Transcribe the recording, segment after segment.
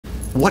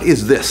What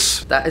is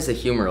this? That is a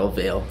humeral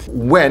veil.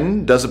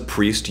 When does a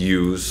priest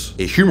use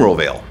a humeral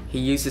veil? He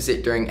uses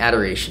it during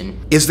adoration.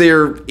 Is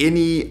there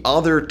any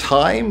other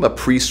time a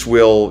priest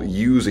will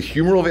use a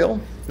humeral veil?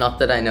 Not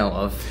that I know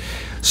of.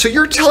 So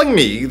you're telling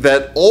me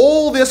that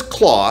all this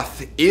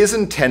cloth is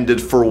intended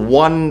for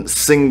one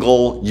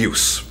single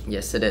use?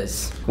 Yes, it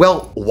is.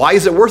 Well, why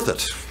is it worth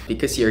it?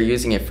 Because you're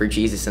using it for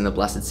Jesus in the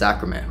Blessed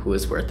Sacrament, who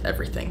is worth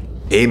everything.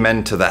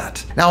 Amen to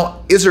that.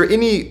 Now, is there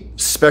any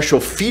special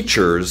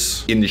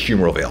features in the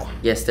humeral veil?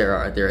 Yes, there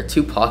are. There are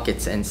 2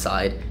 pockets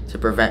inside to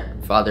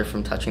prevent Father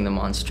from touching the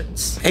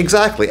monstrance.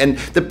 Exactly, and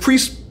the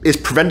priest is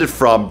prevented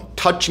from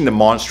touching the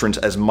monstrance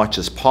as much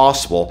as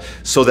possible,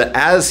 so that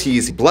as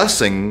he's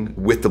blessing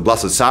with the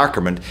Blessed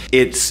Sacrament,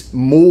 it's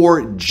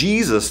more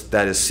Jesus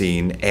that is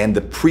seen, and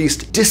the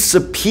priest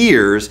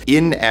disappears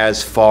in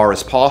as far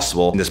as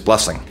possible in this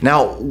blessing.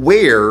 Now,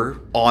 where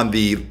on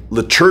the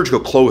liturgical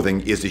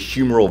clothing is the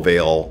humeral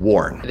veil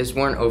worn? It is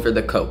worn over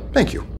the coat. Thank you.